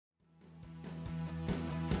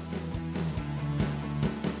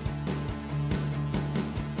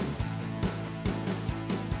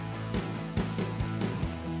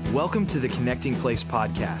Welcome to the Connecting Place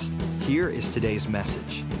podcast. Here is today's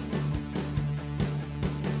message.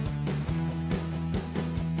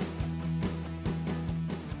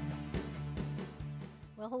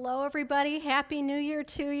 Well, hello everybody. Happy New Year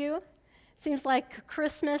to you. Seems like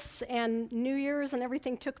Christmas and New Year's and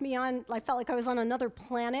everything took me on, I felt like I was on another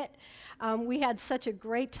planet. We had such a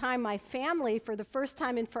great time. My family, for the first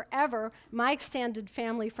time in forever, my extended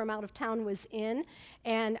family from out of town was in.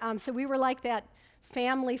 And so we were like that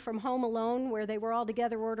family from Home Alone where they were all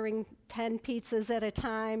together ordering 10 pizzas at a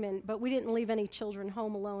time, but we didn't leave any children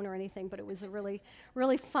home alone or anything, but it was a really,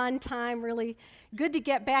 really fun time, really good to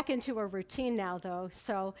get back into a routine now, though.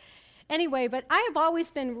 So anyway, but I have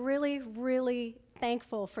always been really, really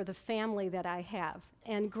thankful for the family that I have.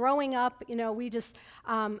 And growing up, you know,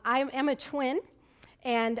 I am a twin,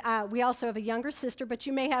 and we also have a younger sister, but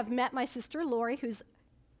you may have met my sister Lori, who's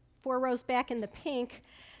 4 rows back in the pink.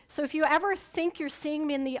 So if you ever think you're seeing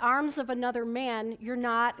me in the arms of another man, you're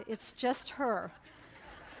not. It's just her.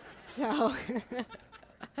 So,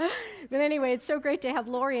 but anyway, it's so great to have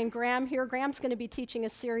Lori and Graham here. Graham's going to be teaching a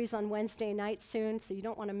series on Wednesday night soon, so you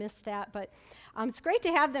don't want to miss that. But it's great to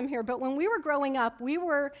have them here. But when we were growing up, we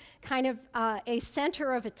were kind of a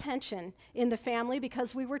center of attention in the family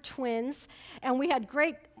because we were twins, and we had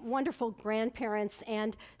great, wonderful grandparents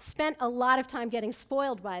and spent a lot of time getting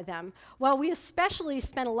spoiled by them. Well, we especially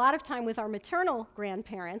spent a lot of time with our maternal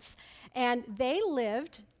grandparents, and they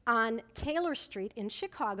lived on Taylor Street in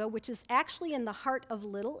Chicago, which is actually in the heart of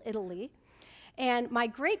Little Italy. And my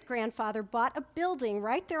great-grandfather bought a building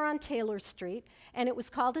right there on Taylor Street, and it was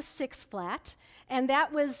called a six-flat. And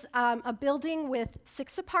that was a building with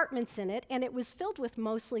 6 apartments in it, and it was filled with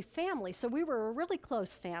mostly family. So we were a really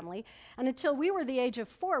close family. And until we were the age of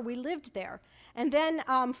 4, we lived there. And then,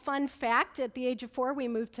 fun fact, at the age of 4, we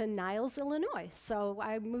moved to Niles, Illinois. So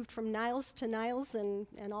I moved from Niles to Niles, and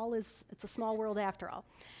it's a small world after all.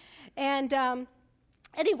 And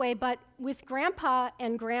anyway, but with Grandpa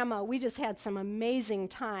and Grandma, we just had some amazing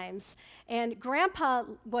times. And Grandpa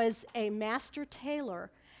was a master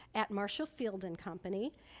tailor at Marshall Field and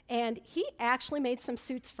Company, and he actually made some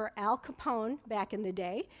suits for Al Capone back in the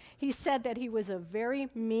day. He said that he was a very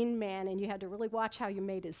mean man, and you had to really watch how you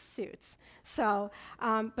made his suits. So,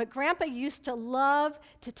 but Grandpa used to love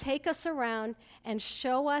to take us around and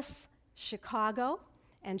show us Chicago,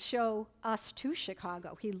 and show us to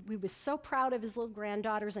Chicago. He was so proud of his little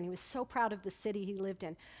granddaughters, and he was so proud of the city he lived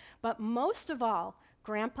in. But most of all,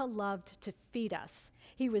 Grandpa loved to feed us.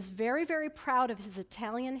 He was very, very proud of his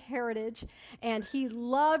Italian heritage, and he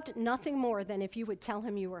loved nothing more than if you would tell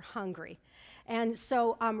him you were hungry. And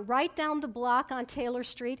so right down the block on Taylor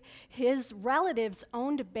Street, his relatives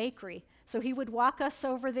owned a bakery. So he would walk us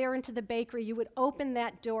over there into the bakery. You would open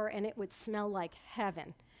that door, and it would smell like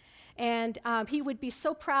heaven. And he would be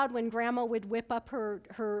so proud when Grandma would whip up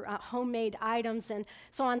her homemade items. And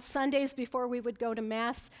so on Sundays before we would go to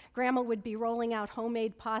Mass, Grandma would be rolling out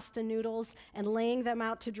homemade pasta noodles and laying them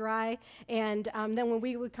out to dry. And then when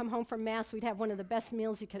we would come home from Mass, we'd have one of the best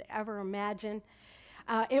meals you could ever imagine.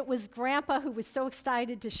 It was Grandpa who was so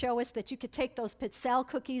excited to show us that you could take those pizzelle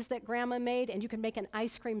cookies that Grandma made and you could make an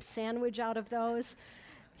ice cream sandwich out of those.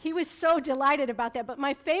 He was so delighted about that. But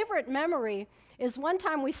my favorite memory is one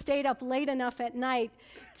time we stayed up late enough at night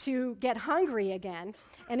to get hungry again.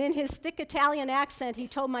 And in his thick Italian accent, he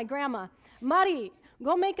told my grandma, "Mari,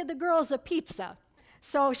 go make the girls a pizza."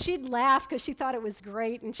 So she'd laugh because she thought it was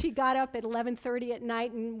great. And she got up at 11:30 at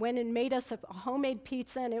night and went and made us a homemade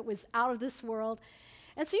pizza, and it was out of this world.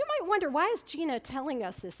 And so you might wonder, why is Gina telling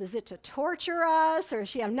us this? Is it to torture us, or does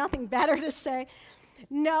she have nothing better to say?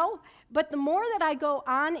 No, but the more that I go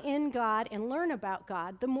on in God and learn about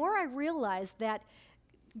God, the more I realize that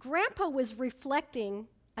Grandpa was reflecting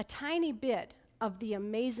a tiny bit of the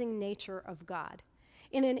amazing nature of God.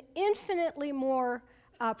 In an infinitely more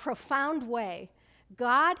profound way,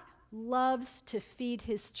 God loves to feed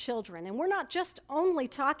his children. And we're not just only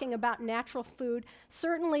talking about natural food.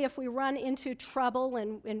 Certainly if we run into trouble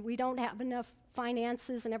and we don't have enough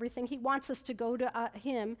finances and everything, he wants us to go to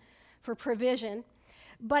him for provision.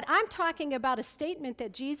 But I'm talking about a statement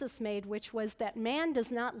that Jesus made, which was that man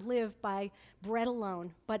does not live by bread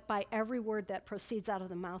alone, but by every word that proceeds out of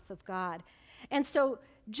the mouth of God. And so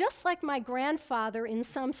just like my grandfather, in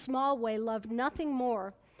some small way, loved nothing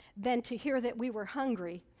more than to hear that we were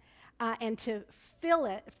hungry and to fill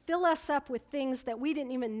us up with things that we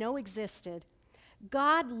didn't even know existed,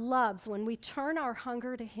 God loves when we turn our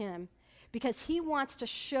hunger to him, because he wants to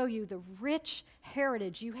show you the rich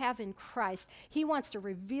heritage you have in Christ. He wants to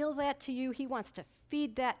reveal that to you. He wants to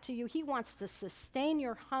feed that to you. He wants to sustain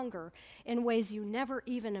your hunger in ways you never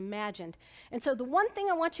even imagined. And so the one thing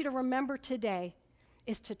I want you to remember today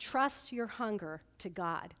is to trust your hunger to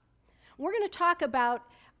God. We're going to talk about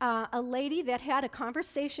a lady that had a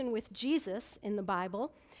conversation with Jesus in the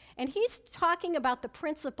Bible, and he's talking about the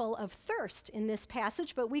principle of thirst in this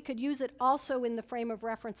passage, but we could use it also in the frame of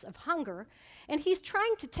reference of hunger. And he's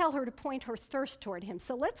trying to tell her to point her thirst toward him.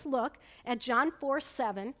 So let's look at John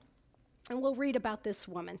 4:7, and we'll read about this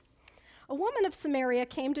woman. A woman of Samaria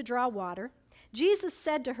came to draw water. Jesus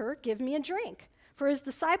said to her, "Give me a drink," for his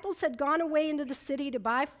disciples had gone away into the city to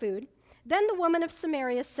buy food. Then the woman of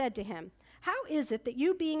Samaria said to him, "How is it that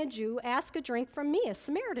you, being a Jew, ask a drink from me, a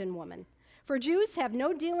Samaritan woman? For Jews have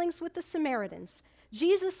no dealings with the Samaritans."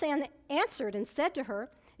 Jesus answered and said to her,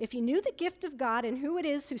 "If you knew the gift of God and who it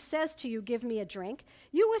is who says to you, 'Give me a drink,'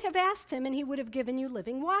 you would have asked him, and he would have given you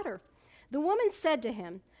living water." The woman said to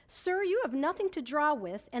him, "Sir, you have nothing to draw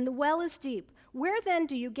with, and the well is deep. Where then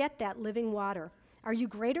do you get that living water? Are you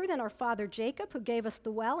greater than our father Jacob, who gave us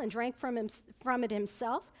the well and drank from it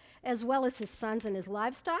himself, as well as his sons and his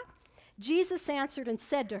livestock?" Jesus answered and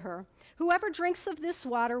said to her, "Whoever drinks of this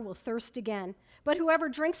water will thirst again, but whoever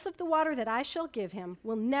drinks of the water that I shall give him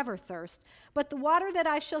will never thirst, but the water that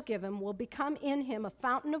I shall give him will become in him a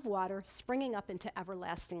fountain of water springing up into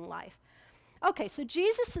everlasting life." Okay, so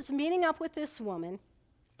Jesus is meeting up with this woman,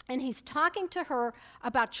 and he's talking to her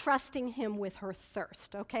about trusting him with her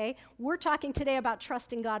thirst, okay? We're talking today about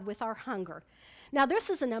trusting God with our hunger. Now, this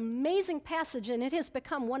is an amazing passage, and it has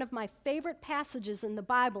become one of my favorite passages in the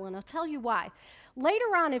Bible, and I'll tell you why.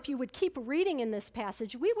 Later on, if you would keep reading in this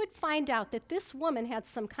passage, we would find out that this woman had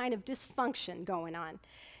some kind of dysfunction going on.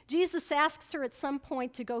 Jesus asks her at some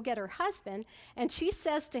point to go get her husband, and she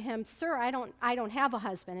says to him, "Sir, I don't have a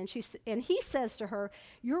husband." And he says to her,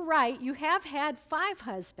 "You're right, you have had 5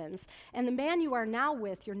 husbands, and the man you are now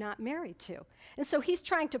with, you're not married to." And so he's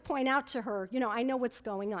trying to point out to her, I know what's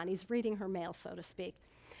going on. He's reading her mail, so to speak.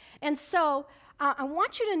 And so I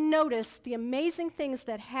want you to notice the amazing things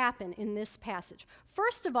that happen in this passage.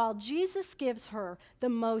 First of all, Jesus gives her the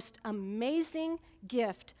most amazing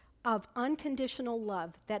gift of unconditional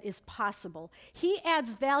love that is possible. He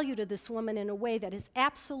adds value to this woman in a way that is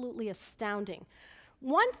absolutely astounding.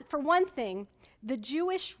 For one thing, the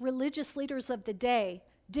Jewish religious leaders of the day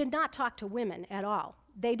did not talk to women at all.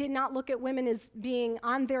 They did not look at women as being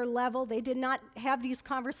on their level. They did not have these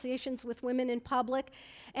conversations with women in public.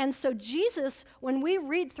 And so Jesus, when we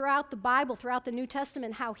read throughout the Bible, throughout the New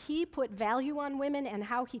Testament, how he put value on women and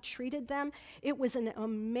how he treated them, it was an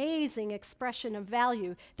amazing expression of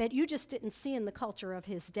value that you just didn't see in the culture of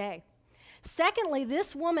his day. Secondly,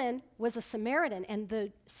 this woman was a Samaritan, and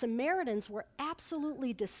the Samaritans were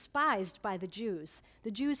absolutely despised by the Jews. The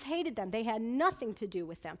Jews hated them. They had nothing to do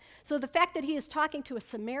with them. So the fact that he is talking to a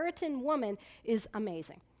Samaritan woman is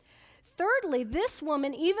amazing. Thirdly, this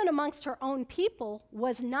woman, even amongst her own people,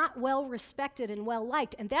 was not well respected and well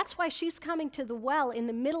liked. And that's why she's coming to the well in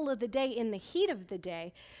the middle of the day, in the heat of the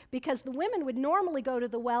day, because the women would normally go to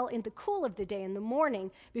the well in the cool of the day, in the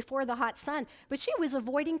morning, before the hot sun. But she was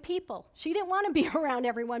avoiding people. She didn't want to be around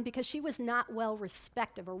everyone because she was not well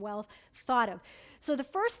respected or well thought of. So the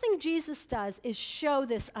first thing Jesus does is show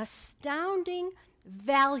this astounding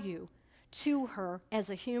value to her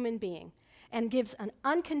as a human being, and gives an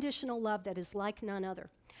unconditional love that is like none other.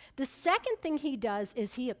 The second thing he does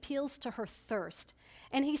is he appeals to her thirst.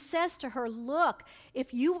 And he says to her, "Look,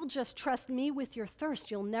 if you will just trust me with your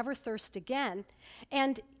thirst, you'll never thirst again."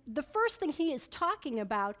 And the first thing he is talking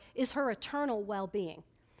about is her eternal well-being.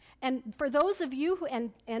 And for those of you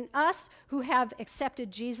and us who have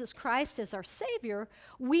accepted Jesus Christ as our Savior,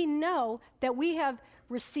 we know that we have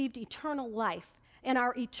received eternal life. And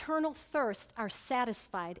our eternal thirsts are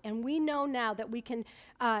satisfied. And we know now that we can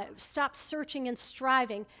stop searching and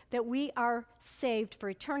striving, that we are saved for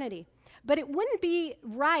eternity. But it wouldn't be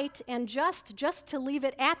right and just to leave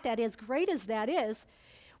it at that, as great as that is.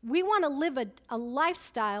 We want to live a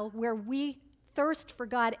lifestyle where we thirst for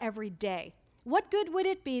God every day. What good would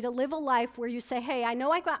it be to live a life where you say, "Hey, I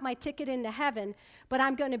know I got my ticket into heaven, but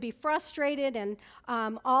I'm going to be frustrated and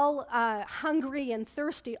all hungry and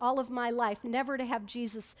thirsty all of my life, never to have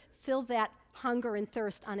Jesus fill that hunger and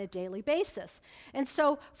thirst on a daily basis?" And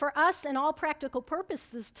so for us, in all practical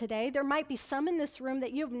purposes today, there might be some in this room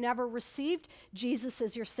that you've never received Jesus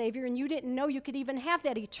as your Savior, and you didn't know you could even have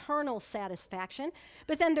that eternal satisfaction.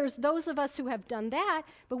 But then there's those of us who have done that,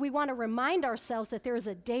 but we want to remind ourselves that there is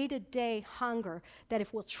a day-to-day hunger, that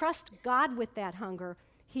if we'll trust God with that hunger,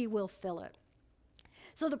 he will fill it.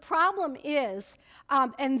 So the problem is,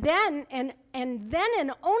 and then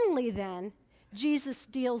and only then, Jesus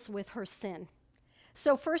deals with her sin.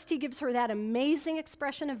 So first he gives her that amazing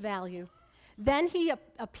expression of value. Then he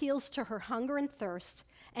appeals to her hunger and thirst.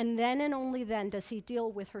 And then and only then does he deal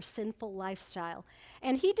with her sinful lifestyle.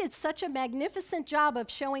 And he did such a magnificent job of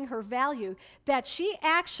showing her value that she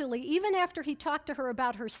actually, even after he talked to her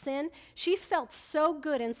about her sin, she felt so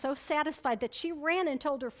good and so satisfied that she ran and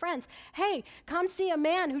told her friends, hey, come see a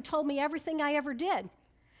man who told me everything I ever did.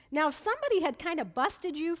 Now, if somebody had kind of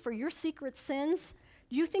busted you for your secret sins,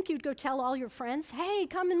 do you think you'd go tell all your friends, hey,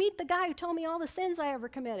 come and meet the guy who told me all the sins I ever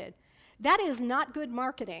committed? That is not good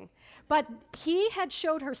marketing. But he had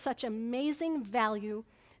showed her such amazing value,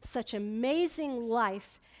 such amazing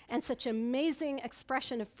life, and such amazing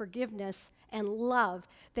expression of forgiveness and love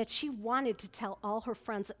that she wanted to tell all her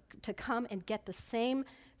friends to come and get the same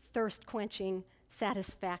thirst-quenching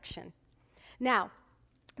satisfaction. Now,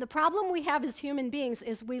 the problem we have as human beings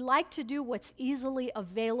is we like to do what's easily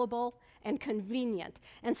available and convenient.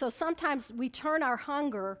 And so sometimes we turn our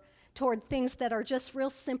hunger toward things that are just real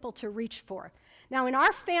simple to reach for. Now, in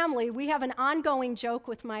our family, we have an ongoing joke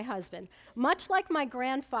with my husband. Much like my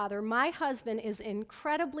grandfather, my husband is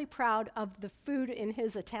incredibly proud of the food in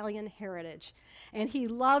his Italian heritage. And he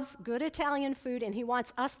loves good Italian food, and he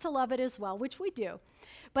wants us to love it as well, which we do.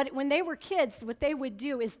 But when they were kids, what they would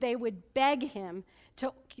do is they would beg him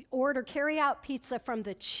to carry out pizza from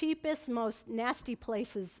the cheapest, most nasty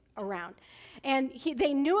places around. And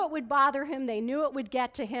they knew it would bother him, they knew it would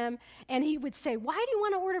get to him, and he would say, why do you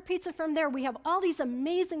want to order pizza from there? We have all these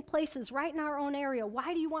amazing places right in our own area.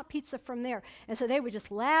 Why do you want pizza from there? And so they would just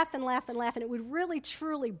laugh and laugh and laugh, and it would really,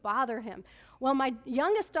 truly bother him. Well, my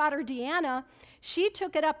youngest daughter, Deanna, she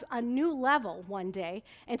took it up a new level one day,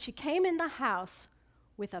 and she came in the house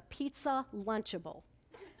with a pizza Lunchable.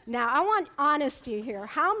 Now, I want honesty here.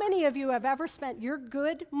 How many of you have ever spent your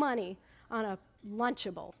good money on a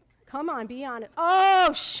Lunchable? Come on, be honest.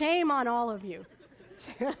 Oh, shame on all of you.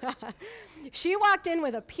 She walked in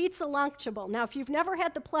with a pizza Lunchable. Now, if you've never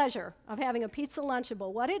had the pleasure of having a pizza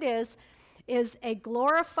Lunchable, what it is a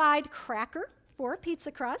glorified cracker for a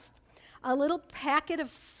pizza crust, a little packet of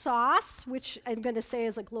sauce, which I'm going to say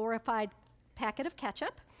is a glorified packet of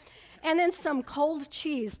ketchup, and then some cold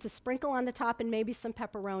cheese to sprinkle on the top and maybe some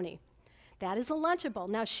pepperoni. That is a Lunchable.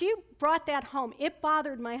 Now, she brought that home. It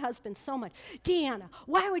bothered my husband so much. Deanna,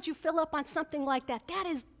 why would you fill up on something like that? That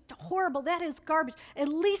is horrible. That is garbage. At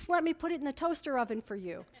least let me put it in the toaster oven for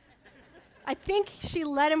you. I think she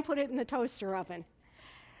let him put it in the toaster oven.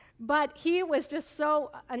 But he was just so...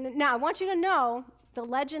 now, I want you to know the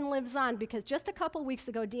legend lives on because just a couple weeks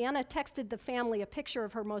ago, Deanna texted the family a picture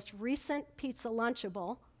of her most recent pizza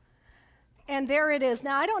Lunchable. And there it is.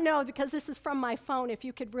 Now, I don't know, because this is from my phone, if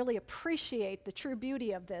you could really appreciate the true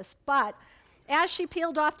beauty of this, but as she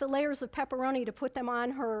peeled off the layers of pepperoni to put them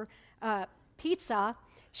on her pizza,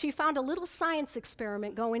 she found a little science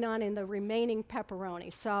experiment going on in the remaining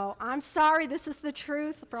pepperoni. So I'm sorry, this is the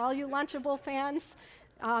truth. For all you Lunchable fans,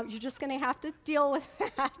 you're just going to have to deal with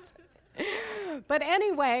that. But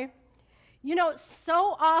anyway, you know,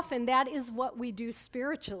 so often that is what we do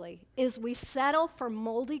spiritually, is we settle for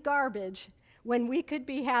moldy garbage when we could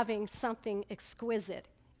be having something exquisite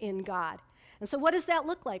in God. And so what does that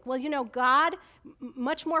look like? Well, you know, God,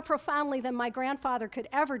 much more profoundly than my grandfather could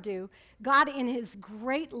ever do, God in his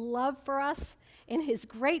great love for us, in his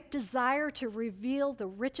great desire to reveal the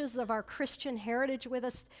riches of our Christian heritage with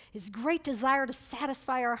us, his great desire to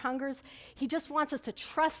satisfy our hungers, he just wants us to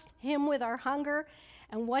trust him with our hunger.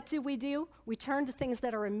 And what do? We turn to things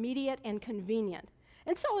that are immediate and convenient.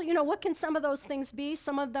 And so, you know, what can some of those things be?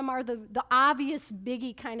 Some of them are the obvious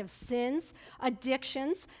biggie kind of sins,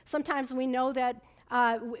 addictions. Sometimes we know that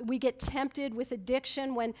we get tempted with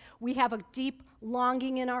addiction when we have a deep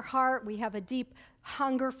longing in our heart, we have a deep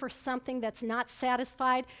hunger for something that's not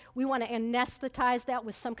satisfied. We want to anesthetize that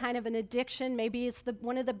with some kind of an addiction. Maybe it's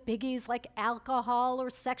one of the biggies like alcohol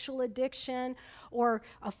or sexual addiction or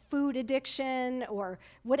a food addiction or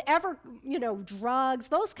whatever, you know, drugs,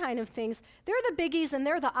 those kind of things. They're the biggies, and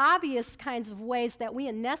they're the obvious kinds of ways that we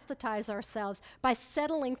anesthetize ourselves by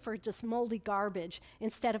settling for just moldy garbage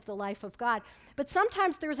instead of the life of God. But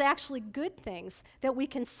sometimes there's actually good things that we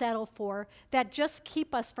can settle for that just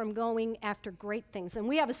keep us from going after great things. And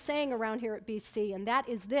we have a saying around here at BC, and that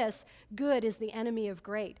is this: good is the enemy of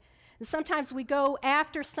great. And sometimes we go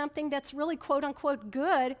after something that's really quote-unquote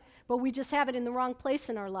good, but we just have it in the wrong place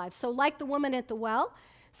in our lives. So like the woman at the well,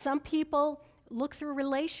 some people look through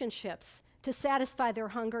relationships to satisfy their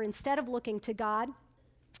hunger instead of looking to God.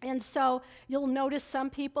 And so you'll notice some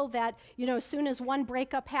people that, as soon as one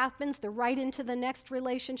breakup happens, they're right into the next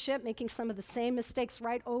relationship, making some of the same mistakes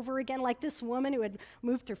right over again, like this woman who had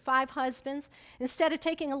moved through 5 husbands. Instead of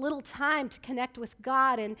taking a little time to connect with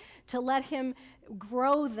God and to let Him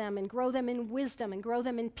grow them in wisdom and grow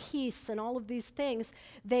them in peace and all of these things,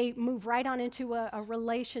 they move right on into a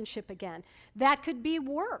relationship again. That could be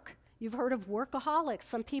work. You've heard of workaholics.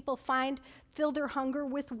 Some people fill their hunger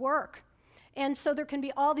with work. And so there can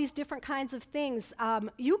be all these different kinds of things.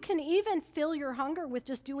 You can even fill your hunger with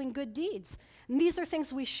just doing good deeds. And these are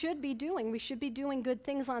things we should be doing. We should be doing good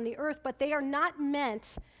things on the earth, but they are not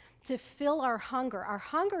meant to fill our hunger. Our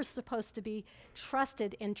hunger is supposed to be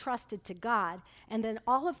trusted to God, and then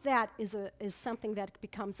all of that is something that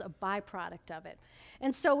becomes a byproduct of it.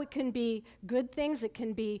 And so it can be good things, it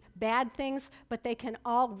can be bad things, but they can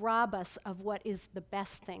all rob us of what is the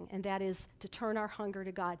best thing, and that is to turn our hunger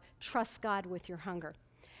to God. Trust God with your hunger.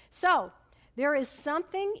 So there is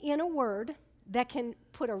something in a word that can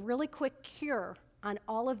put a really quick cure on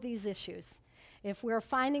all of these issues. If we're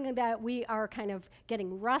finding that we are kind of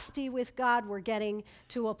getting rusty with God, we're getting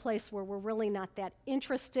to a place where we're really not that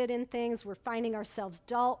interested in things, we're finding ourselves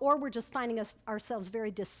dull, or we're just finding ourselves very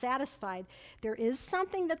dissatisfied, there is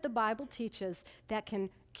something that the Bible teaches that can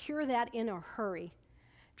cure that in a hurry.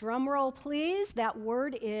 Drum roll, please. That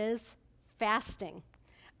word is fasting.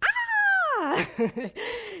 Ah!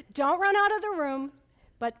 Don't run out of the room.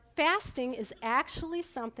 But fasting is actually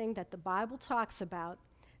something that the Bible talks about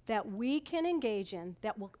that we can engage in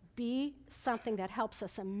that will be something that helps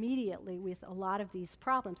us immediately with a lot of these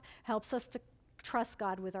problems, helps us to trust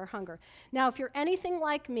God with our hunger. Now, if you're anything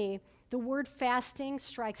like me, the word fasting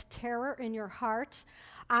strikes terror in your heart.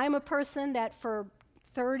 I'm a person that for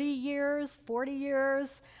 30 years, 40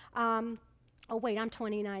 years, I'm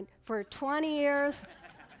 29. For 20 years,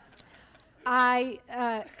 I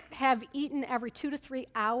have eaten every 2 to 3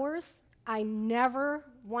 hours. I never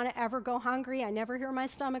want to ever go hungry. I never hear my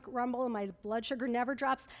stomach rumble and my blood sugar never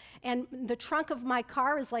drops. And the trunk of my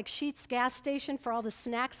car is like Sheetz gas station for all the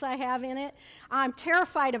snacks I have in it. I'm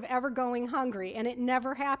terrified of ever going hungry, and it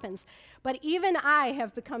never happens. But even I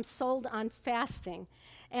have become sold on fasting.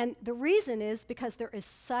 And the reason is because there is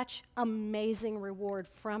such amazing reward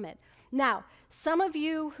from it. Now, some of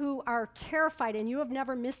you who are terrified and you have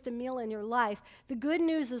never missed a meal in your life, the good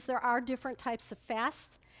news is there are different types of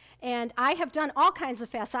fasts. And I have done all kinds of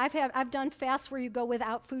fasts. I've done fasts where you go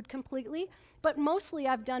without food completely, but mostly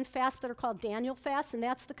I've done fasts that are called Daniel fasts, and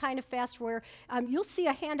that's the kind of fast where you'll see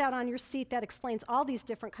a handout on your seat that explains all these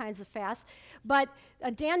different kinds of fasts. But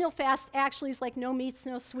a Daniel fast actually is like no meats,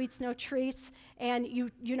 no sweets, no treats, and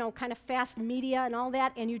you kind of fast media and all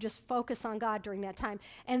that, and you just focus on God during that time.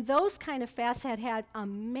 And those kind of fasts had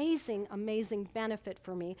amazing, amazing benefit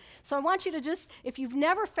for me. So I want you to just, if you've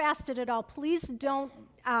never fasted at all, please don't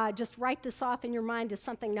just write this off in your mind as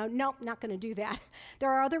something, nope, not going to do that.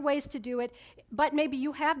 There are other ways to do it, but maybe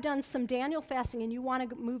you have done some Daniel fasting and you want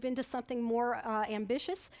to move into something more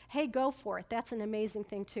ambitious. Hey, go for it. That's an amazing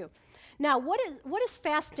thing too. Now, what is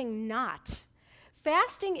fasting not?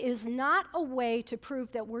 Fasting is not a way to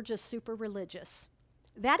prove that we're just super religious.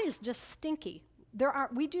 That is just stinky.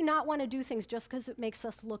 We do not want to do things just because it makes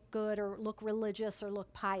us look good or look religious or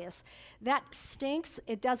look pious. That stinks.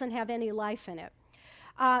 It doesn't have any life in it.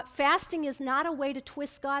 Fasting is not a way to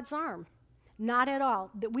twist God's arm. Not at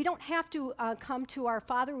all. We don't have to come to our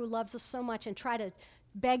Father who loves us so much and try to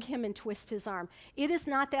beg Him and twist His arm. It is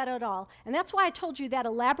not that at all. And that's why I told you that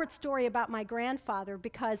elaborate story about my grandfather,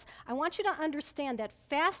 because I want you to understand that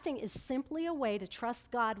fasting is simply a way to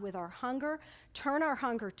trust God with our hunger, turn our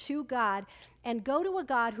hunger to God, and go to a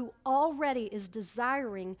God who already is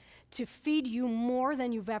desiring to feed you more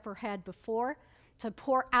than you've ever had before, to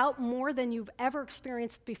pour out more than you've ever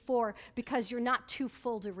experienced before because you're not too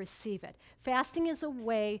full to receive it. Fasting is a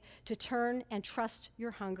way to turn and trust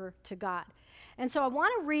your hunger to God. And so I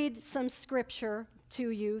want to read some scripture to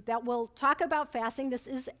you that will talk about fasting. This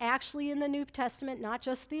is actually in the New Testament, not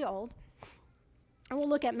just the Old. And we'll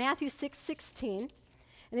look at Matthew 6:16.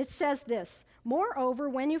 And it says this: "Moreover,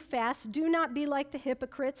 when you fast, do not be like the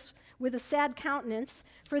hypocrites with a sad countenance,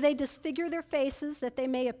 for they disfigure their faces that they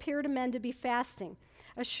may appear to men to be fasting.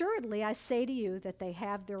 Assuredly, I say to you that they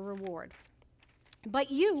have their reward.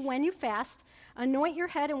 But you, when you fast, anoint your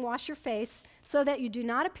head and wash your face, so that you do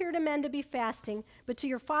not appear to men to be fasting, but to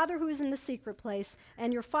your Father who is in the secret place,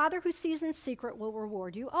 and your Father who sees in secret will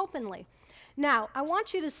reward you openly." Now, I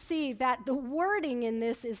want you to see that the wording in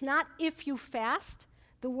this is not if you fast.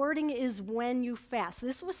 The wording is when you fast.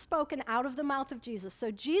 This was spoken out of the mouth of Jesus.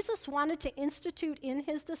 So Jesus wanted to institute in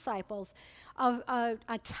his disciples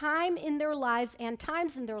a time in their lives and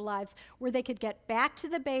times in their lives where they could get back to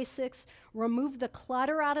the basics, remove the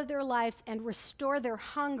clutter out of their lives, and restore their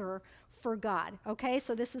hunger for God. Okay,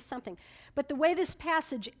 so this is something. But the way this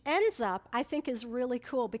passage ends up, I think, is really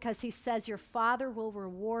cool because he says, your Father will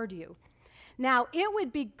reward you. Now, it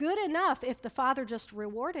would be good enough if the Father just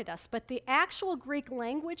rewarded us, but the actual Greek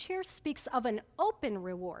language here speaks of an open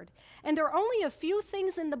reward. And there are only a few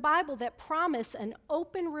things in the Bible that promise an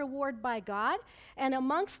open reward by God, and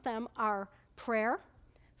amongst them are prayer,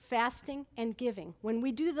 fasting, and giving. When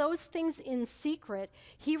we do those things in secret,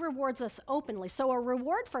 he rewards us openly. So a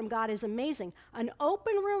reward from God is amazing. An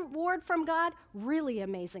open reward from God, really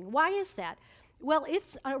amazing. Why is that? Well,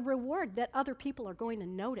 it's a reward that other people are going to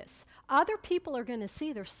notice. Other people are going to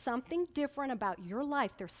see there's something different about your life.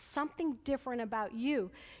 There's something different about you.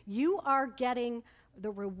 You are getting the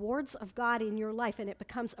rewards of God in your life, and it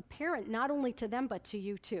becomes apparent not only to them, but to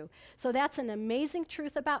you too. So that's an amazing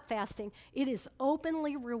truth about fasting. It is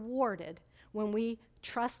openly rewarded when we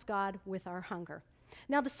trust God with our hunger.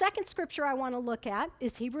 Now, the second scripture I want to look at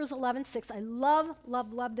is Hebrews 11:6. I love,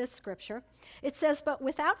 love, love this scripture. It says, but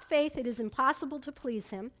without faith it is impossible to please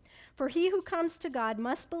him, for he who comes to God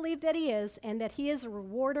must believe that he is, and that he is a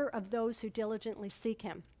rewarder of those who diligently seek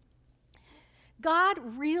him. God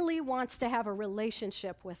really wants to have a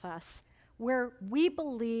relationship with us where we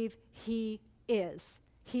believe he is,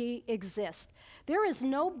 he exists. There is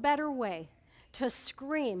no better way to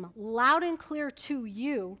scream loud and clear to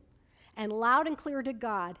you and loud and clear to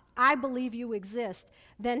God, I believe you exist,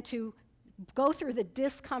 than to go through the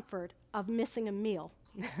discomfort of missing a meal.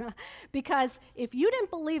 Because if you didn't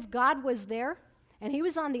believe God was there and he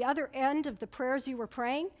was on the other end of the prayers you were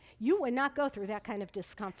praying, you would not go through that kind of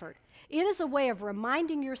discomfort. It is a way of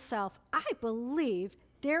reminding yourself, I believe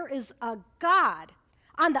there is a God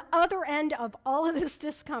on the other end of all of this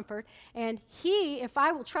discomfort, and he, if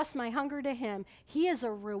I will trust my hunger to him, he is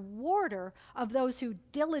a rewarder of those who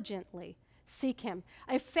diligently seek him.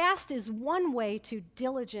 A fast is one way to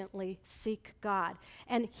diligently seek God,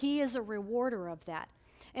 and he is a rewarder of that.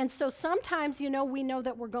 And so sometimes, we know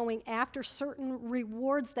that we're going after certain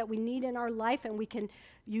rewards that we need in our life, and we can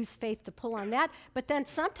use faith to pull on that. But then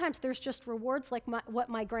sometimes there's just rewards like what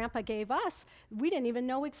my grandpa gave us, we didn't even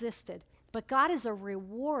know existed. But God is a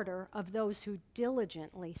rewarder of those who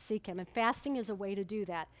diligently seek him, and fasting is a way to do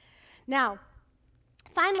that. Now,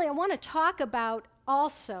 finally, I want to talk about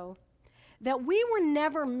also that we were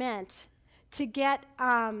never meant to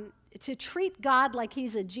to treat God like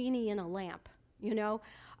he's a genie in a lamp,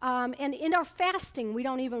 and in our fasting, we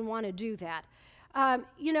don't even want to do that.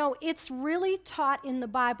 It's really taught in the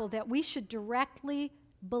Bible that we should directly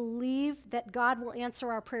believe that God will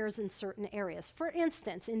answer our prayers in certain areas. For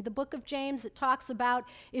instance, in the book of James, it talks about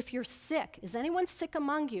if you're sick. Is anyone sick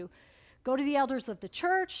among you? Go to the elders of the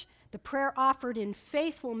church. The prayer offered in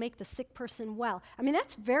faith will make the sick person well. I mean,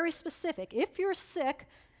 that's very specific. If you're sick,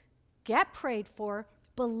 get prayed for.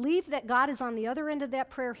 Believe that God is on the other end of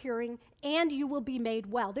that prayer hearing, and you will be made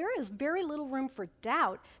well. There is very little room for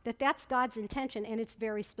doubt that that's God's intention, and it's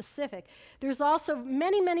very specific. There's also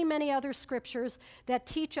many, many, many other scriptures that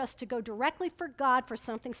teach us to go directly for God for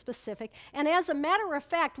something specific. And as a matter of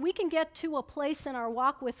fact, we can get to a place in our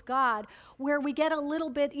walk with God where we get a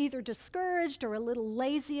little bit either discouraged or a little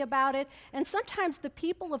lazy about it. And sometimes the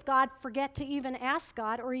people of God forget to even ask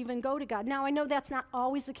God or even go to God. Now, I know that's not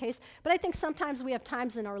always the case, but I think sometimes we have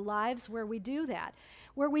times in our lives where we do that,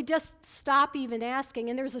 where we just stop even asking.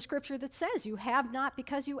 And there's a scripture that says, you have not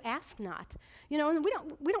because you ask not. And we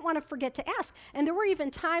don't want to forget to ask. And there were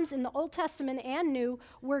even times in the Old Testament and New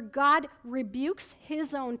where God rebukes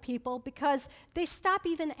his own people because they stop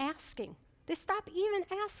even asking. They stop even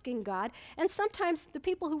asking God. And sometimes the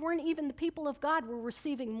people who weren't even the people of God were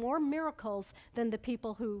receiving more miracles than the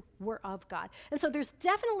people who were of God. And so there's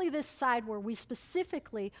definitely this side where we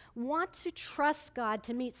specifically want to trust God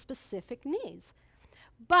to meet specific needs.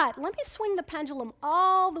 But let me swing the pendulum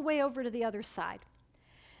all the way over to the other side.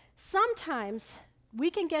 Sometimes we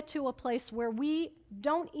can get to a place where we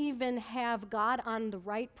don't even have God on the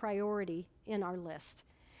right priority in our list.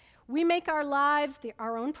 We make our lives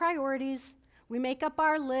our own priorities. We make up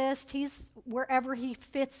our list. He's wherever he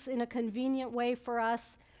fits in a convenient way for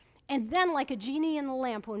us. And then like a genie in the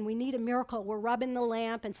lamp, when we need a miracle, we're rubbing the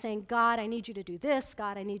lamp and saying, God, I need you to do this.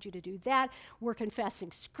 God, I need you to do that. We're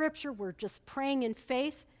confessing scripture. We're just praying in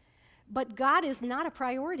faith. But God is not a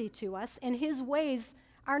priority to us, and his ways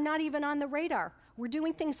are not even on the radar. We're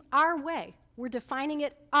doing things our way, We're defining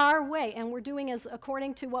it our way, and we're doing as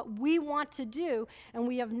according to what we want to do, and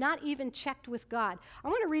we have not even checked with God. I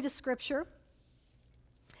want to read a scripture,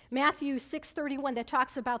 Matthew 6:31, that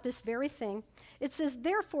talks about this very thing. It says,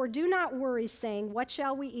 "Therefore, do not worry, saying, 'What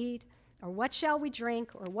shall we eat?' Or 'What shall we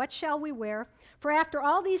drink?' Or 'What shall we wear?' For after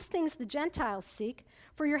all these things the Gentiles seek.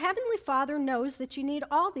 For your heavenly Father knows that you need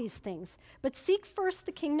all these things. But seek first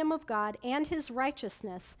the kingdom of God and his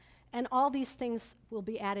righteousness, and all these things will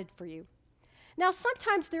be added for you." Now,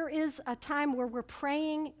 sometimes there is a time where we're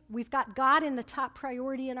praying, we've got God in the top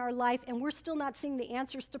priority in our life, and we're still not seeing the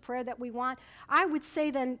answers to prayer that we want. I would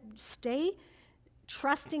say then stay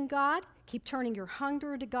trusting God, keep turning your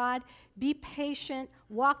hunger to God, be patient,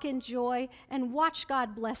 walk in joy, and watch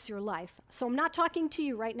God bless your life. So I'm not talking to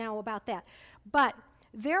you right now about that. But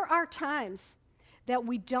there are times that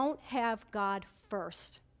we don't have God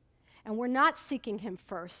first, and we're not seeking him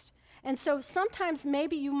first. And so sometimes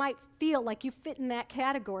maybe you might feel like you fit in that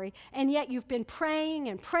category, and yet you've been praying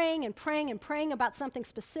and praying and praying and praying about something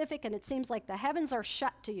specific, and it seems like the heavens are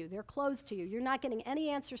shut to you. They're closed to you. You're not getting any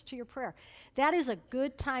answers to your prayer. That is a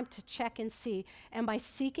good time to check and see, and by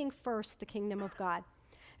seeking first the kingdom of God.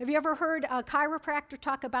 Have you ever heard a chiropractor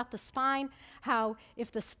talk about the spine? How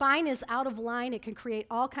if the spine is out of line, it can create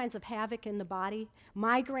all kinds of havoc in the body,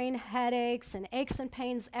 migraine headaches and aches and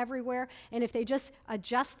pains everywhere. And if they just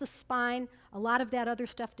adjust the spine, a lot of that other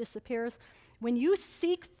stuff disappears. When you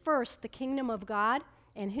seek first the kingdom of God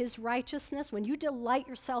and his righteousness, when you delight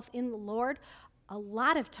yourself in the Lord, a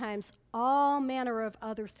lot of times all manner of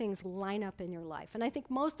other things line up in your life. And I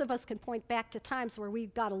think most of us can point back to times where we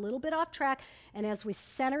got a little bit off track, and as we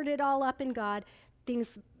centered it all up in God,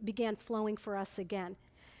 things began flowing for us again.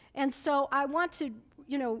 And so I want to,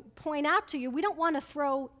 point out to you, we don't want to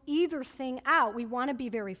throw either thing out. We want to be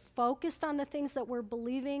very focused on the things that we're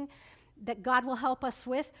believing that God will help us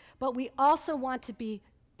with, but we also want to be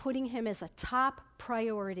putting him as a top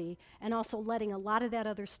priority and also letting a lot of that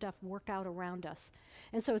other stuff work out around us.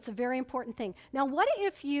 And so it's a very important thing. Now, what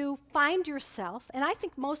if you find yourself, and I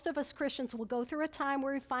think most of us Christians will go through a time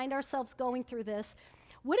where we find ourselves going through this.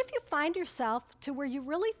 What if you find yourself to where you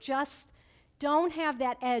really just don't have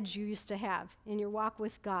that edge you used to have in your walk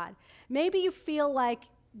with God? Maybe you feel like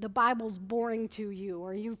the Bible's boring to you,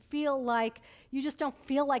 or you feel like you just don't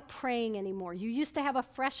feel like praying anymore. You used to have a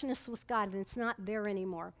freshness with God, and it's not there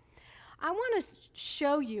anymore. I want to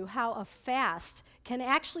show you how a fast can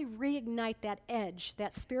actually reignite that edge,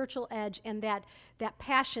 that spiritual edge, and that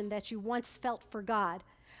passion that you once felt for God.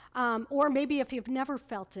 Or maybe if you've never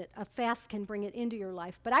felt it, a fast can bring it into your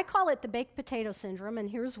life. But I call it the baked potato syndrome, and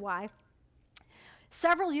here's why.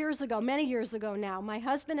 Several years ago, many years ago now, my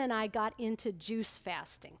husband and I got into juice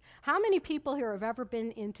fasting. How many people here have ever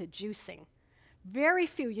been into juicing? Very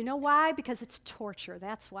few. You know why? Because it's torture.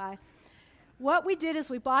 That's why. What we did is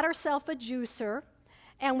we bought ourselves a juicer,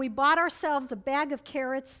 and we bought ourselves a bag of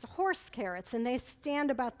carrots, horse carrots, and they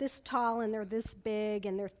stand about this tall, and they're this big,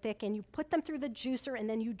 and they're thick, and you put them through the juicer, and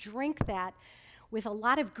then you drink that with a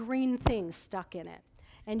lot of green things stuck in it.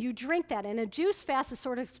 And you drink that, and a juice fast is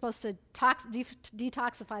sort of supposed to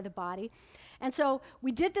detoxify the body. And so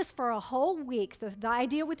we did this for a whole week. The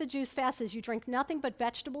idea with the juice fast is you drink nothing but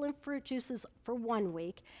vegetable and fruit juices for 1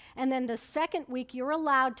 week. And then the second week, you're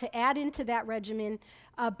allowed to add into that regimen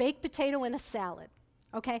a baked potato and a salad.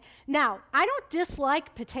 Okay? Now, I don't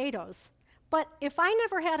dislike potatoes, but if I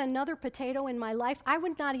never had another potato in my life, I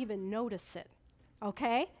would not even notice it.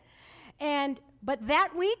 Okay? But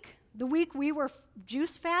that week, the week we were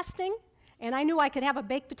juice fasting, and I knew I could have a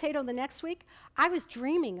baked potato the next week, I was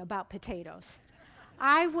dreaming about potatoes.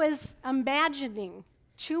 I was imagining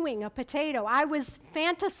chewing a potato. I was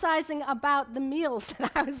fantasizing about the meals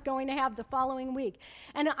that I was going to have the following week.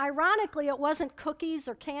 And ironically, it wasn't cookies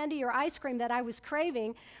or candy or ice cream that I was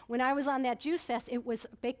craving when I was on that juice fast. It was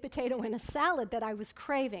a baked potato and a salad that I was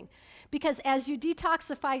craving. Because as you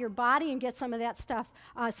detoxify your body and get some of that stuff,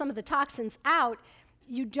 some of the toxins out,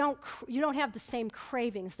 you don't have the same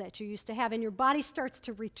cravings that you used to have, and your body starts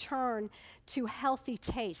to return to healthy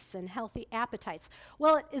tastes and healthy appetites.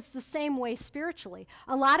 Well, it's the same way spiritually.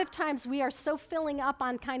 A lot of times we are so filling up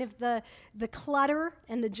on kind of the clutter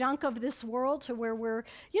and the junk of this world to where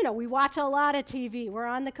we watch a lot of TV, we're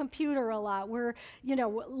on the computer a lot, we're,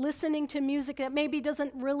 listening to music that maybe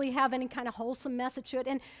doesn't really have any kind of wholesome message to it,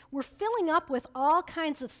 and we're filling up with all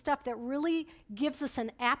kinds of stuff that really gives us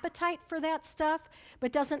an appetite for that stuff,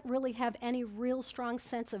 but doesn't really have any real strong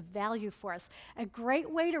sense of value for us. A great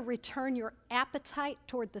way to return your appetite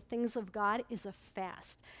toward the things of God is a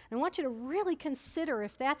fast. And I want you to really consider,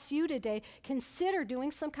 if that's you today, consider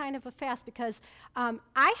doing some kind of a fast, because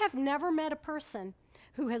I have never met a person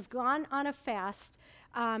who has gone on a fast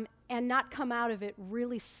and not come out of it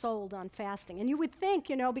really sold on fasting. And you would think,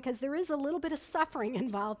 because there is a little bit of suffering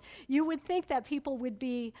involved, you would think that people would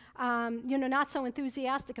be, not so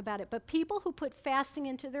enthusiastic about it. But people who put fasting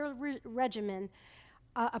into their regimen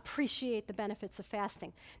appreciate the benefits of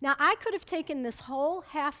fasting. Now, I could have taken this whole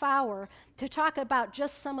half hour to talk about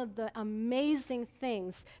just some of the amazing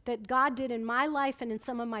things that God did in my life and in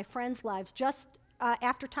some of my friends' lives just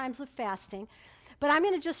after times of fasting. But I'm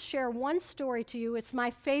going to just share one story to you. It's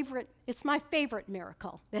my favorite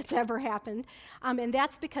miracle that's ever happened, and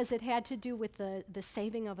that's because it had to do with the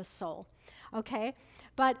saving of a soul. Okay,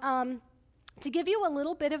 but to give you a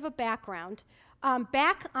little bit of a background,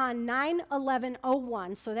 back on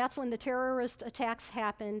 9/11/01, so that's when the terrorist attacks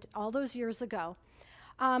happened all those years ago.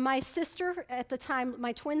 My sister at the time,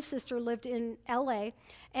 my twin sister, lived in LA,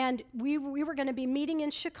 and we were going to be meeting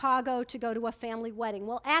in Chicago to go to a family wedding.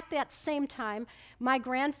 Well, at that same time, my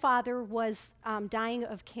grandfather was dying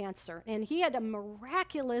of cancer, and he had a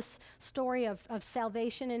miraculous story of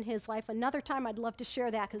salvation in his life. Another time, I'd love to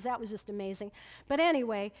share that because that was just amazing. But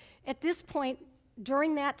anyway, at this point,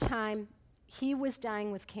 during that time, he was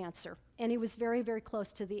dying with cancer, and he was very, very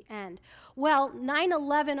close to the end. Well,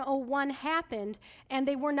 9/11/01 happened, and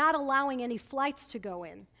they were not allowing any flights to go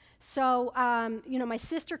in. So, my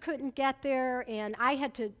sister couldn't get there, and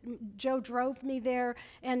Joe drove me there,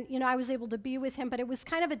 and, I was able to be with him, but it was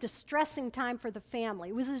kind of a distressing time for the family.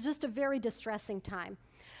 It was just a very distressing time.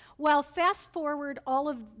 Well, fast forward all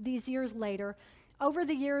of these years later. Over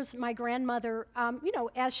the years, my grandmother,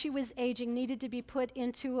 as she was aging, needed to be put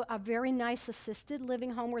into a very nice assisted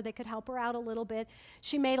living home where they could help her out a little bit.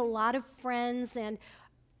 She made a lot of friends, and,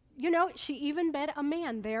 she even met a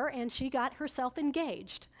man there, and she got herself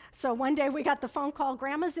engaged. So one day we got the phone call,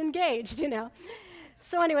 Grandma's engaged,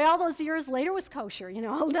 So anyway, all those years later was kosher,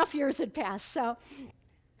 enough years had passed. So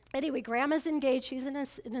anyway, Grandma's engaged. She's in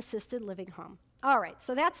an assisted living home. All right,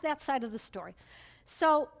 so that's that side of the story.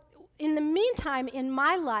 So in the meantime, in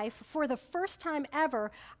my life, for the first time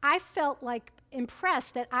ever, I felt like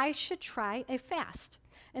impressed that I should try a fast.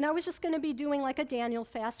 And I was just going to be doing like a Daniel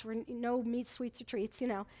fast where no meat, sweets, or treats,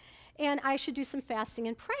 and I should do some fasting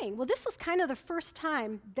and praying. Well, this was kind of the first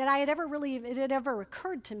time that it had ever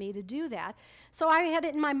occurred to me to do that. So I had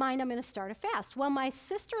it in my mind, I'm going to start a fast. Well, my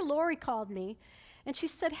sister Lori called me, and she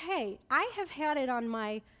said, hey, I have had it on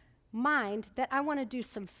my mind that I want to do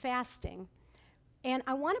some fasting. And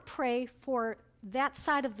I want to pray for that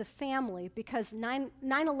side of the family because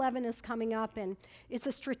 9/11 is coming up, and it's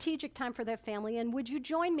a strategic time for that family. And would you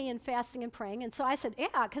join me in fasting and praying? And so I said,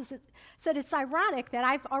 yeah, because it's ironic that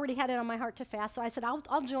I've already had it on my heart to fast. So I said,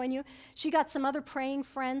 I'll join you. She got some other praying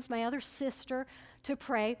friends, my other sister, to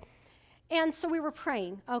pray. And so we were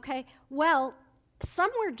praying, okay? Well,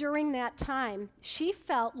 somewhere during that time,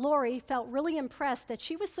 Lori felt really impressed that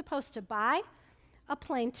she was supposed to buy a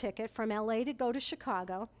plane ticket from LA to go to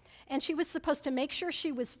Chicago, and she was supposed to make sure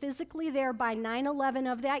she was physically there by 9/11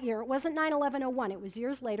 of that year. It wasn't 9/11/01, it was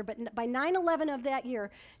years later, but by 9/11 of that year,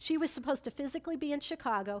 she was supposed to physically be in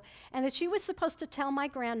Chicago, and that she was supposed to tell my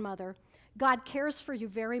grandmother, God cares for you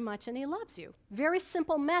very much and he loves you. Very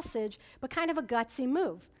simple message, but kind of a gutsy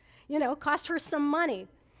move. Cost her some money.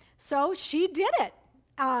 So she did it.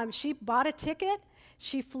 She bought a ticket.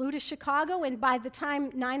 She flew to Chicago, and by the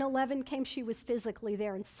time 9/11 came, she was physically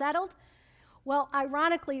there and settled. Well,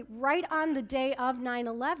 ironically, right on the day of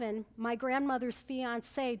 9/11, my grandmother's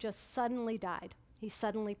fiancé just suddenly died. He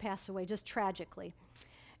suddenly passed away, just tragically.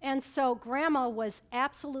 And so Grandma was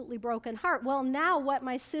absolutely broken heart. Well, now what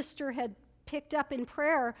my sister had picked up in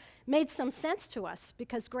prayer made some sense to us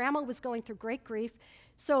because Grandma was going through great grief.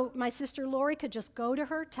 So my sister Lori could just go to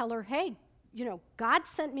her, tell her, hey, God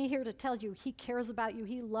sent me here to tell you he cares about you,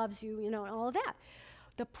 he loves you, and all of that.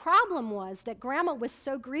 The problem was that Grandma was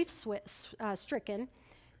so grief-stricken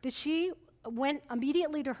that she went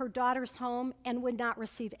immediately to her daughter's home and would not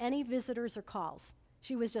receive any visitors or calls.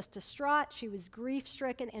 She was just distraught, she was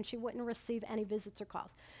grief-stricken, and she wouldn't receive any visits or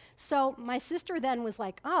calls. So my sister then was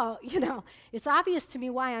like, oh, it's obvious to me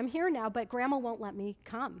why I'm here now, but Grandma won't let me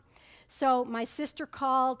come. So my sister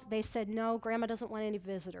called, they said, no, Grandma doesn't want any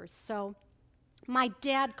visitors. So my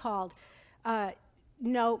dad called,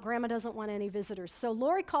 no, Grandma doesn't want any visitors. So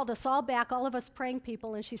Lori called us all back, all of us praying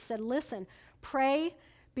people, and she said, listen, pray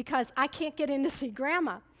because I can't get in to see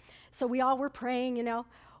Grandma. So we all were praying,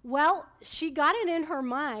 Well, she got it in her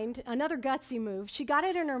mind, another gutsy move, she got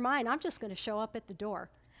it in her mind, I'm just going to show up at the door.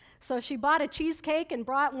 So she bought a cheesecake and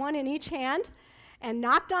brought one in each hand and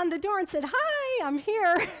knocked on the door and said, hi, I'm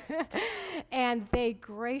here. And they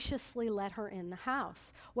graciously let her in the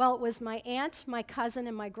house. Well, it was my aunt, my cousin,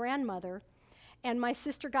 and my grandmother. And my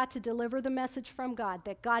sister got to deliver the message from God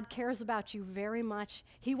that God cares about you very much.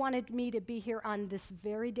 He wanted me to be here on this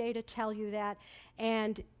very day to tell you that.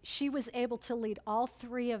 And she was able to lead all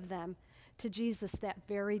three of them to Jesus that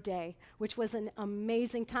very day, which was an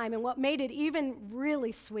amazing time. And what made it even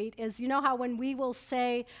really sweet is, you know how when we will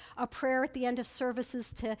say a prayer at the end of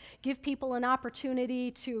services to give people an opportunity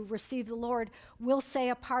to receive the Lord, we'll say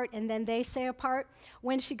a part and then they say a part.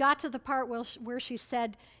 When she got to the part where she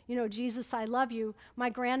said, you know, Jesus, I love you, my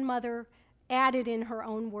grandmother added in her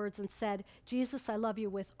own words and said, Jesus, I love you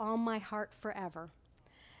with all my heart forever.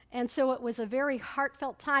 And so it was a very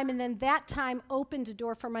heartfelt time, and then that time opened a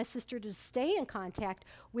door for my sister to stay in contact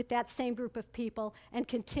with that same group of people and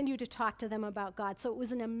continue to talk to them about God. So it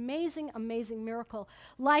was an amazing, amazing miracle.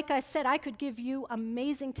 Like I said, I could give you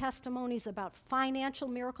amazing testimonies about financial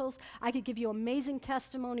miracles. I could give you amazing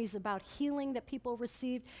testimonies about healing that people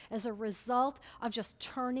received as a result of just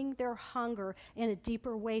turning their hunger in a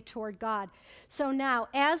deeper way toward God. So now,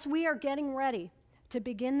 as we are getting ready to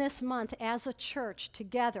begin this month as a church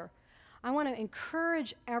together, I want to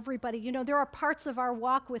encourage everybody. You know, there are parts of our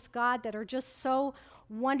walk with God that are just so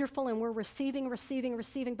wonderful and we're receiving,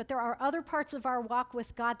 but there are other parts of our walk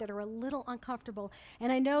with God that are a little uncomfortable.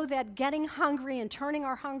 And I know that getting hungry and turning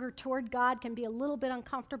our hunger toward God can be a little bit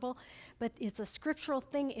uncomfortable, but it's a scriptural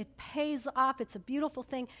thing. It pays off. It's a beautiful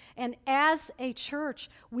thing. And as a church,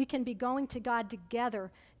 we can be going to God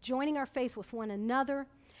together, joining our faith with one another,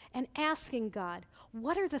 and asking God,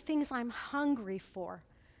 what are the things I'm hungry for?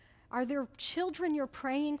 Are there children you're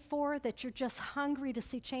praying for that you're just hungry to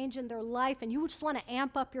see change in their life and you just want to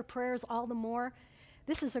amp up your prayers all the more?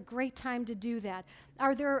 This is a great time to do that.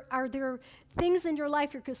 Are there things in your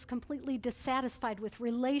life you're just completely dissatisfied with,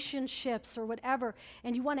 relationships or whatever,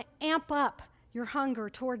 and you want to amp up your hunger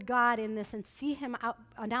toward God in this and see an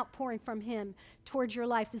outpouring from Him towards your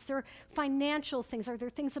life? Is there financial things? Are there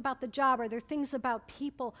things about the job? Are there things about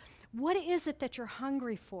people? What is it that you're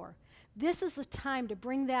hungry for? This is a time to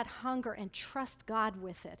bring that hunger and trust God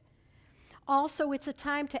with it. Also, it's a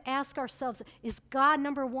time to ask ourselves, is God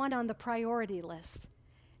number one on the priority list?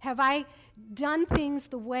 Have I done things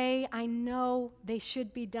the way I know they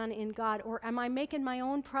should be done in God? Or am I making my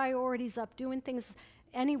own priorities up, doing things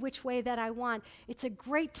any which way that I want? It's a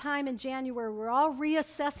great time in January. We're all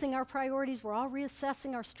reassessing our priorities. We're all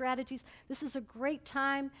reassessing our strategies. This is a great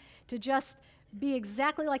time to just be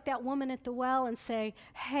exactly like that woman at the well and say,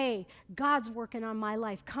 hey, God's working on my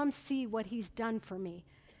life. Come see what He's done for me.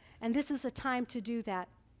 And this is a time to do that.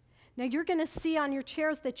 Now, you're going to see on your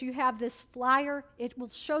chairs that you have this flyer. It will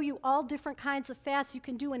show you all different kinds of fasts. You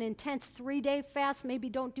can do an intense 3-day fast, maybe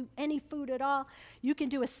don't do any food at all. You can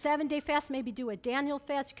do a 7-day fast, maybe do a Daniel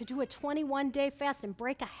fast. You can do a 21-day fast and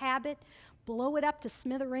break a habit, blow it up to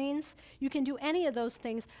smithereens. You can do any of those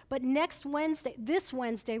things. But this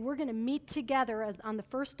Wednesday, we're going to meet together on the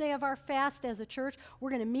first day of our fast as a church. We're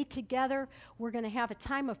going to meet together. We're going to have a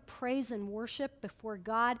time of praise and worship before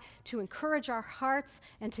God to encourage our hearts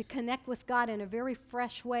and to connect with God in a very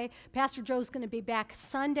fresh way. Pastor Joe's going to be back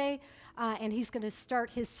Sunday, and he's going to start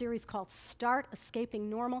his series called Start Escaping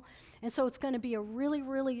Normal. And so it's going to be a really,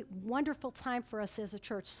 really wonderful time for us as a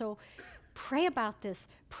church. So pray about this.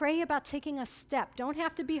 Pray about taking a step. Don't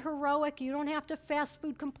have to be heroic. You don't have to fast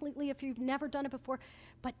food completely if you've never done it before,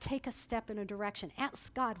 but take a step in a direction.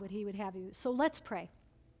 Ask God what He would have you. So let's pray.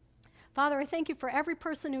 Father, I thank You for every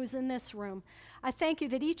person who is in this room. I thank You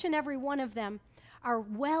that each and every one of them are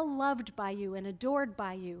well loved by You and adored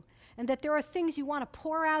by You, and that there are things You want to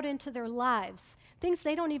pour out into their lives, things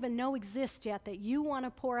they don't even know exist yet that You want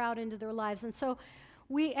to pour out into their lives. And so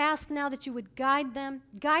we ask now that You would guide them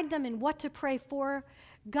in what to pray for,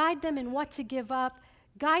 guide them in what to give up,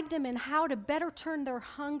 guide them in how to better turn their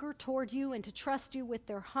hunger toward You and to trust You with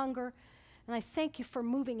their hunger. And I thank You for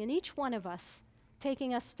moving in each one of us,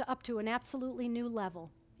 taking us up to an absolutely new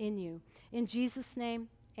level in You. In Jesus' name,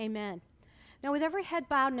 amen. Now, with every head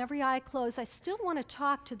bowed and every eye closed, I still want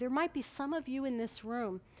to there might be some of you in this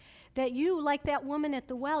room that you, like that woman at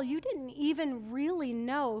the well, you didn't even really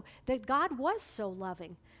know that God was so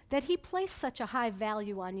loving, that He placed such a high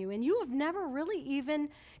value on you, and you have never really even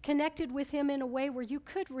connected with Him in a way where you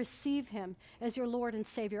could receive Him as your Lord and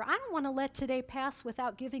Savior. I don't want to let today pass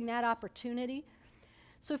without giving that opportunity.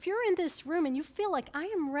 So if you're in this room and you feel like, I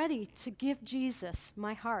am ready to give Jesus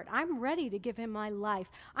my heart, I'm ready to give Him my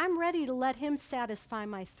life, I'm ready to let Him satisfy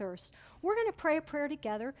my thirst, we're going to pray a prayer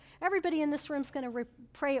together. Everybody in this room is going to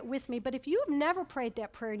pray it with me, but if you have never prayed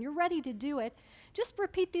that prayer and you're ready to do it, just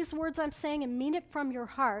repeat these words I'm saying and mean it from your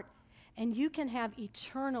heart, and you can have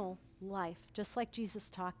eternal life, just like Jesus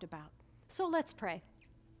talked about. So let's pray.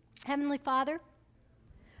 Heavenly Father,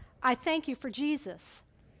 I thank you for Jesus.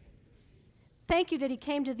 Thank you that he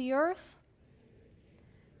came to the earth,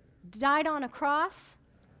 died on a cross,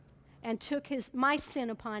 and took my sin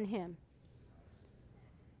upon him.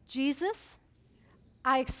 Jesus,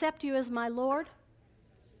 I accept you as my Lord.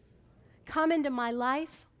 Come into my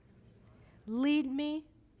life, lead me,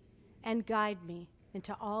 and guide me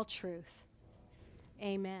into all truth.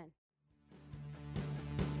 Amen.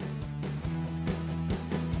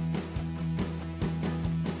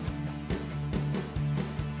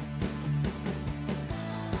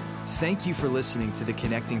 Thank you for listening to the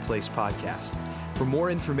Connecting Place podcast. For more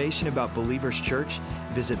information about Believers Church,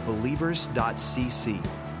 visit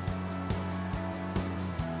believers.cc.